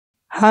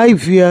Hi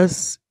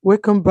viewers,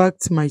 welcome back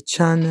to my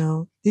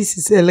channel. This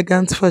is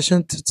Elegant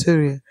Fashion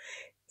Tutorial.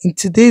 In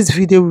today's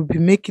video, we'll be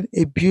making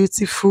a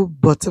beautiful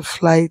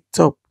butterfly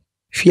top.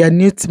 If you are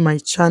new to my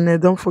channel,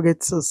 don't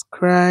forget to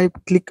subscribe,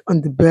 click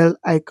on the bell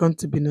icon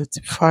to be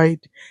notified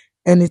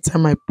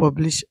anytime I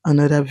publish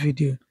another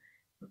video.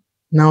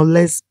 Now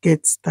let's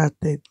get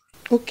started.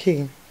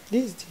 Okay,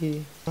 this is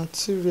the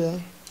material.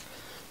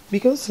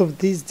 Because of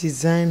this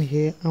design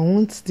here, I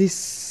want this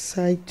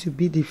side to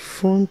be the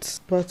front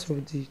part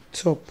of the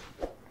top.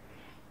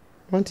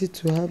 Want it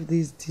to have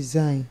this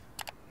design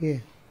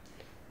here.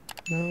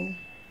 Now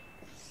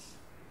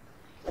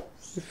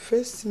the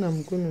first thing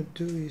I'm going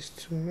to do is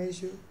to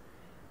measure.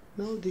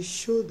 Now the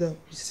shoulder,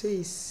 we say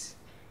is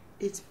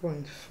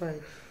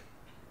 8.5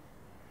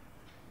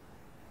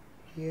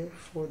 here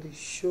for the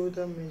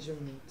shoulder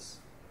measurements.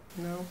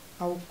 Now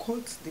I'll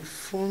cut the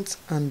front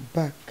and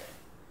back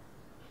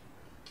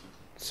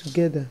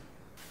together.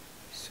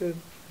 So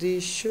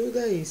the shoulder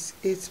is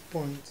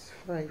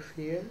 8.5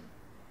 here,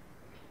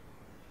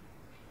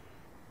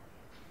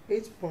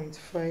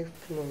 8.5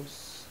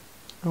 plus.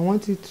 I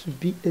want it to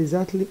be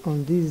exactly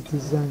on this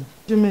design.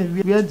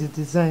 Where the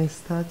design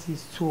starts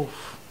is 12.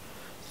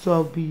 So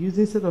I'll be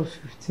using, instead of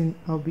 15,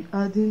 I'll be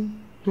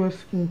adding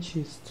 12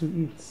 inches to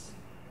it.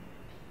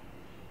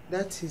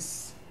 That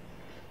is,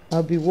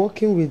 I'll be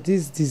working with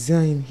this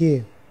design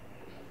here.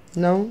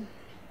 Now,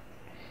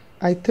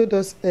 I told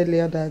us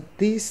earlier that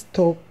this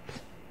top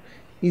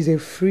is a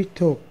free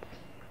top.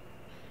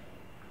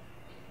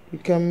 You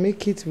can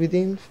make it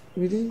within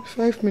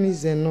 5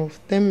 minutes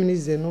enough, 10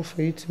 minutes enough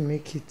for you to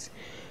make it.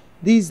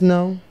 This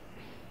now,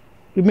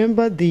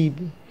 remember the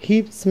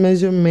hips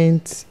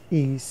measurement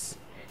is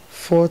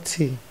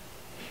 40.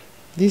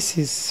 This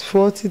is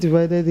 40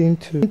 divided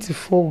into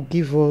 24 will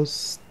give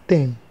us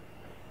 10.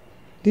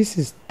 This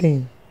is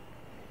 10.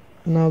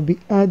 And I'll be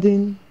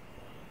adding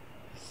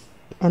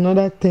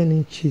another 10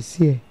 inches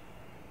here.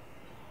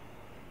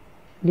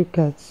 Look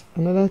at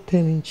another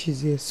 10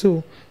 inches here.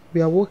 So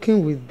we are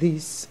working with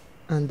this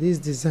and this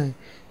design.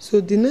 So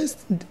the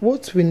next,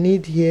 what we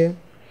need here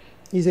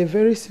is a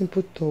very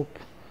simple top.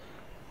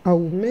 I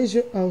will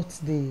measure out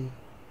the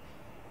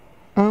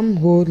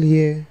armhole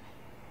here.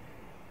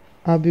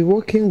 I'll be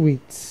working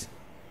with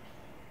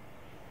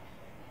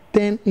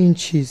 10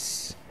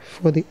 inches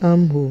for the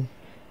armhole.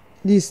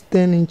 This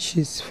 10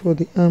 inches for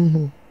the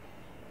armhole.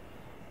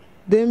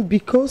 Then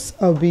because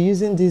I'll be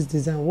using this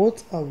design,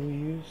 what I will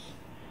use,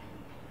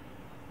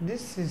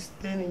 this is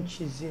 10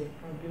 inches here.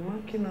 I'll be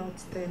marking out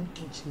 10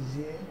 inches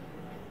here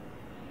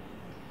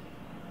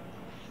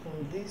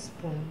from this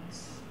point,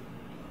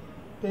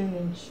 10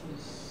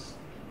 inches.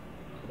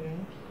 Okay.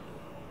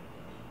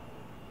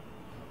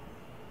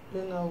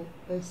 Then I'll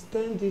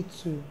extend it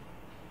to,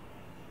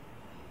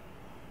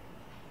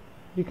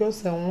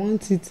 because I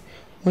want it,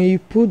 when you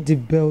put the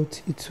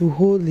belt, it will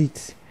hold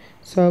it.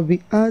 So I'll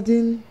be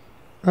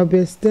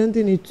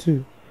extending it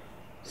to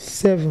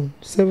 7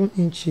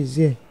 inches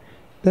here.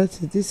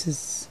 That's it. This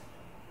is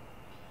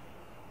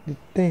the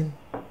 10.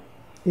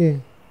 Yeah.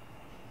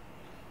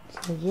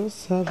 So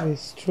just have a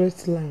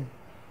straight line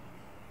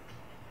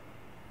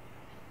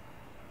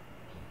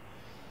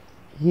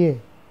here.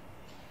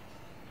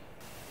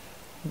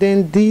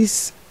 Then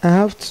this, I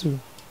have to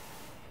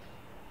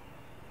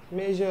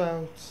measure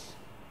out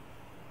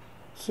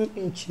 2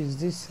 inches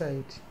this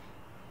side.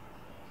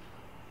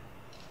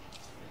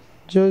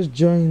 Just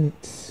join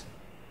it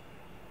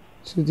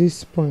to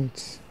this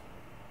point.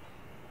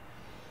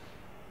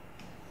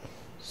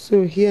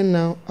 So here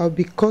now, I'll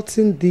be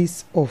cutting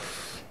this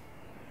off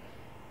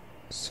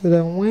so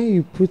that when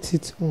you put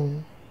it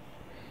on,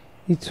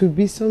 it will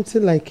be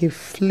something like a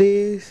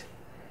flare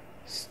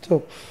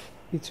stop.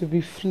 It will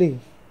be flare.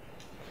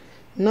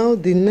 Now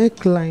the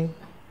neckline,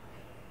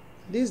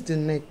 this is the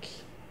neck.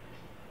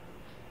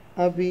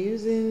 I'll be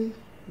using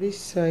this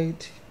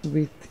side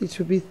with, it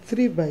will be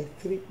 3 by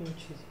 3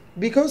 inches.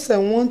 Because I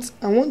want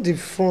the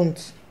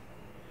front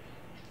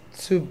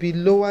to be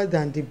lower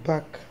than the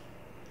back.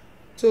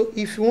 So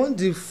if you want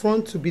the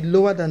front to be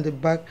lower than the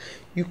back,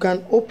 you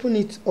can open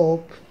it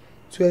up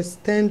to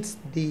extend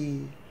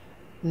the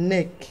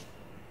neck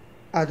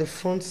at the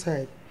front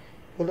side.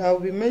 But I'll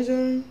be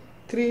measuring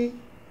 3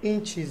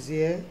 inches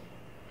here,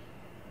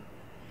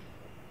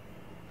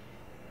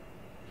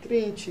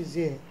 3 inches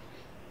here.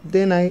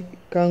 Then I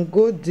can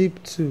go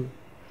deep to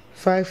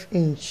 5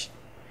 inches.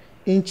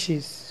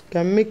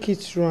 Can make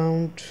it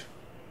round,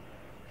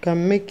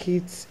 can make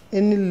it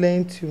any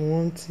length you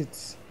want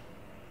it.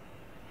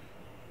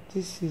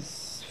 This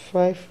is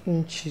 5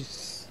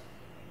 inches.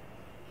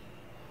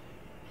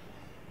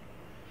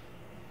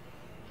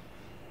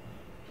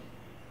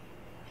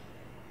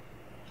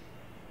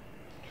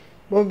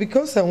 But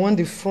because I want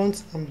the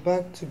front and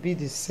back to be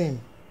the same,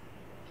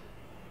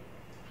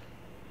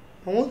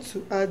 I want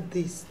to add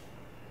this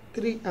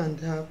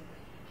 3.5,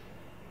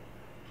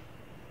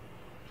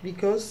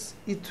 because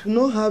it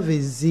will not have a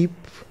zip,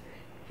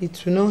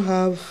 it will not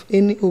have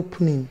any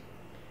opening.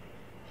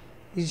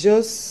 It's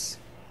just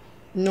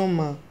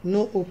normal,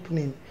 no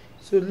opening.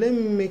 So let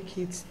me make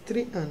it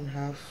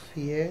 3.5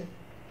 here.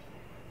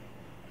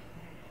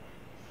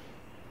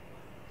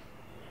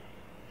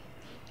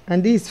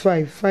 And this is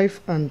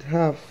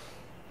 5.5,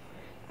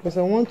 because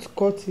I want to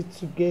cut it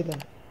together,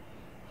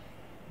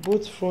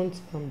 both front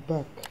and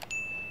back,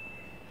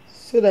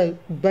 so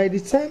that by the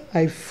time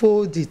I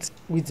fold it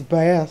with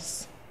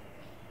bias,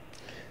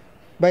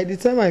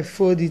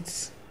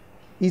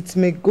 it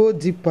may go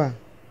deeper,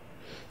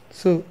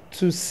 so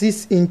to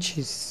 6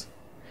 inches.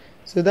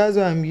 So that's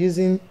why I'm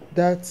using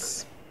that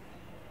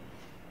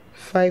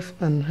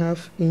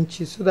 5.5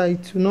 inches, so that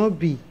it will not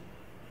be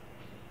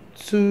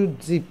too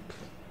deep.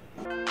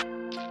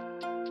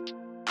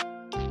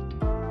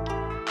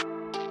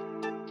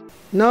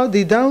 Now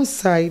the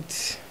downside,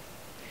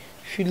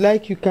 if you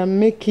like, you can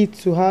make it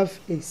to have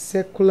a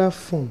circular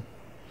form,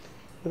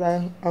 but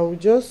I will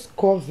just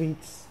curve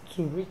it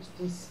to reach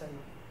this side.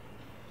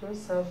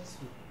 Just have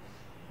to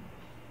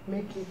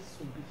make it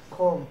to be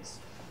curved.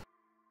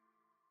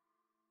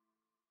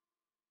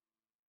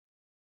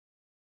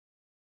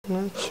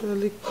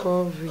 Naturally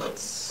curve it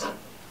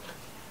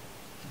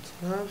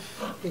to have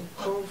a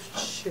curved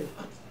shape.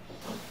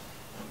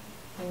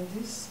 On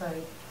this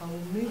side, I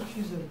will make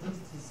use of this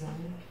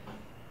design.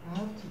 I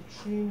have to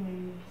trim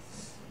it.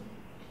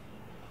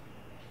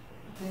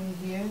 Then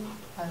here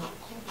I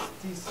cut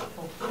this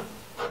off.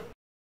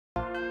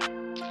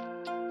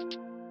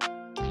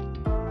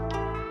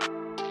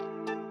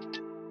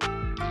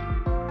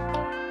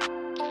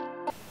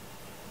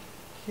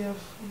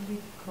 Carefully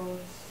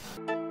cut.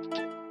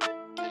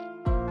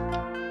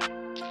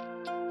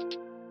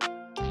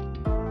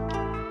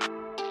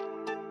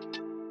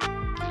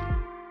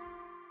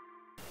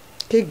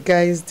 Okay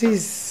guys, this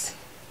is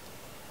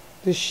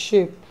the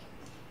shape.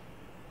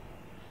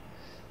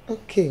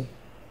 Okay.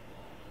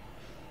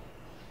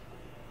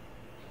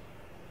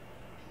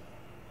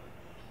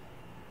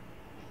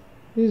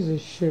 This is the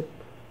shape.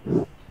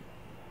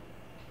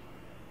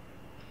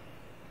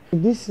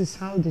 This is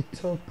how the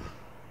top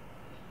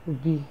will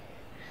be.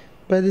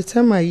 By the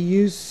time I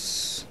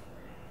use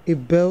a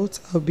belt,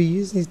 I'll be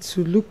using it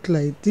to look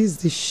like this. Is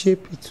the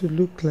shape it will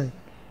look like.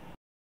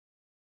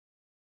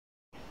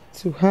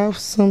 To have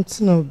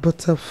something of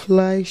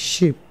butterfly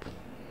shape.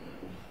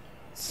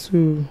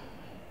 To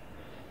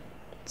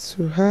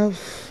have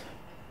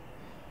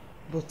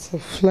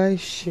butterfly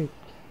shape.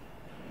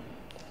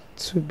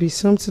 To be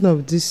something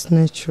of this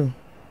nature.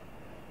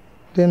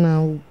 Then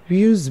I'll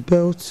use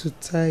belt to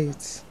tie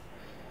it.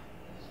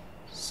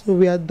 So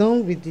we are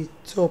done with the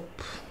top.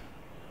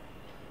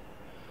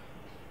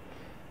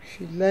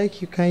 If you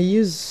like, you can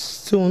use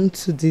stone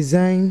to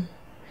design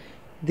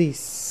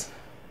this.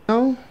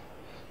 Now,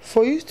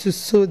 for you to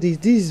sew this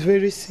is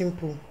very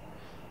simple.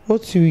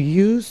 What you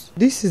use,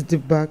 this is the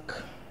back.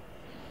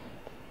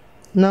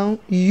 Now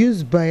you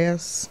use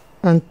bias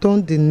and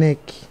turn the neck.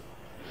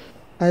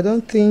 I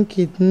don't think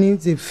it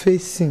needs a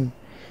facing,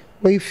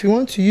 but if you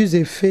want to use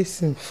a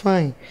facing,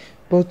 fine.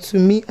 But to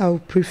me, I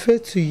would prefer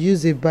to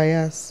use a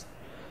bias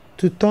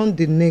to turn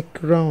the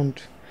neck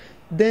round.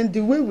 Then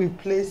the way we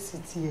place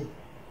it here,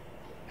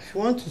 if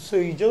you want to sew,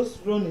 you just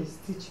run a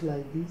stitch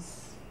like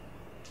this,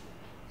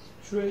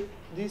 straight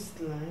this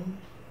line,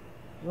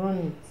 run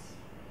it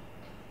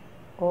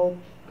up.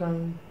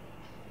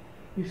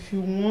 If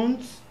you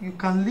want, you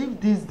can leave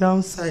this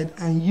downside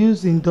and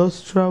use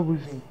industrial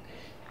weaving.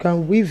 You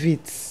can weave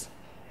it.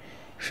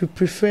 If you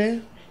prefer,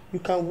 you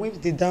can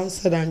weave the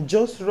downside and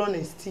just run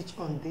a stitch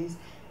on this.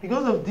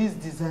 Because of this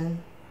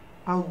design,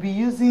 I'll be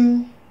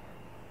using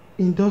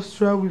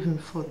industrial weaving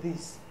for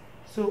this.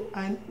 So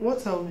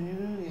what I will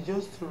do is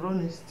just to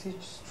run a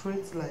stitch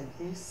straight like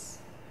this,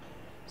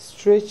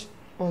 straight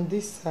on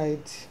this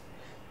side,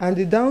 and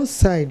the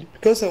downside,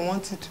 because I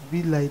want it to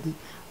be like this,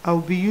 I'll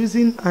be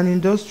using an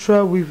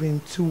industrial weaving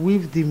to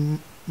weave the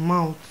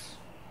mouth.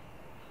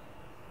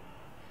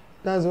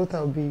 That's what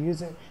I'll be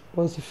using.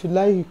 But if you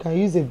like, you can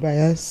use a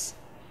bias.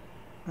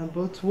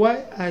 But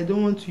why I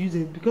don't want to use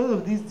it, because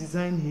of this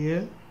design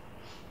here.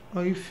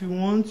 Or if you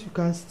want, you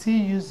can still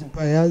use the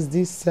bias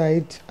this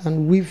side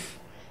and weave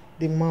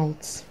the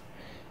mouth.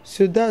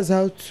 So that's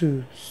how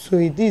to sew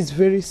it. Is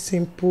very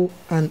simple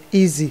and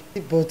easy,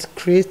 but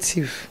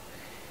creative.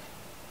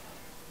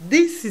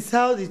 This is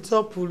how the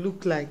top will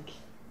look like.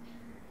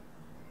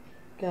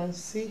 You can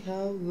see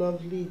how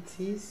lovely it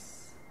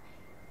is.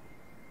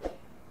 You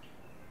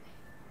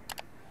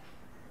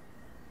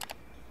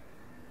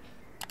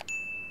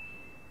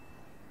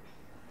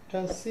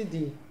can see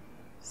the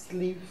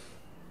sleeve.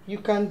 You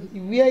can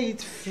wear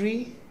it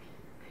free.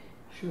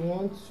 If you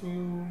want to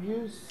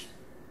use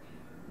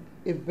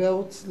a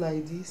belt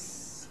like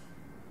this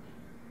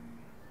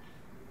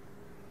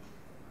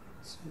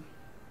to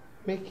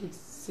make it,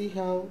 see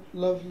how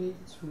lovely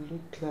it will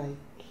look like.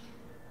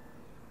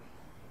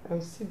 You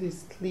can see the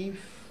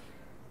sleeve,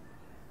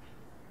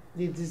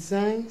 the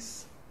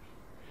designs,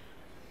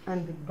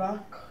 and the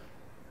back.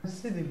 You can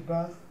see the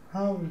back,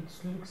 how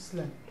it looks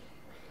like.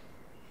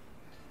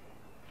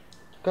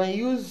 You can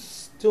use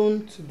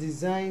stone to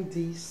design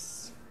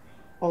this,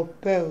 or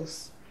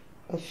pearls.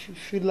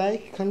 If you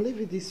like, you can leave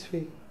it this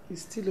way.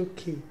 it's still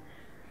okay.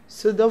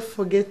 So don't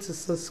forget to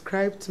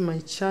subscribe to my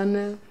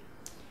channel.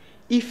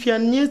 If you're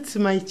new to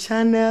my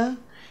channel,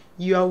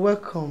 you are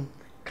welcome.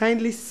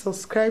 Kindly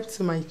subscribe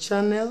to my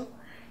channel.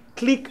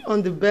 Click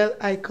on the bell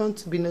icon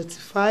to be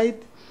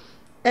notified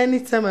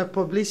anytime I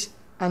publish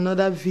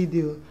another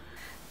video.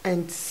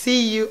 And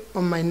see you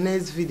on my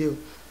next video.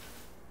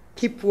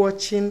 Keep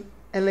watching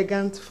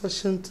Elegant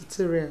Fashion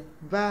Tutorial.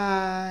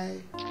 Bye.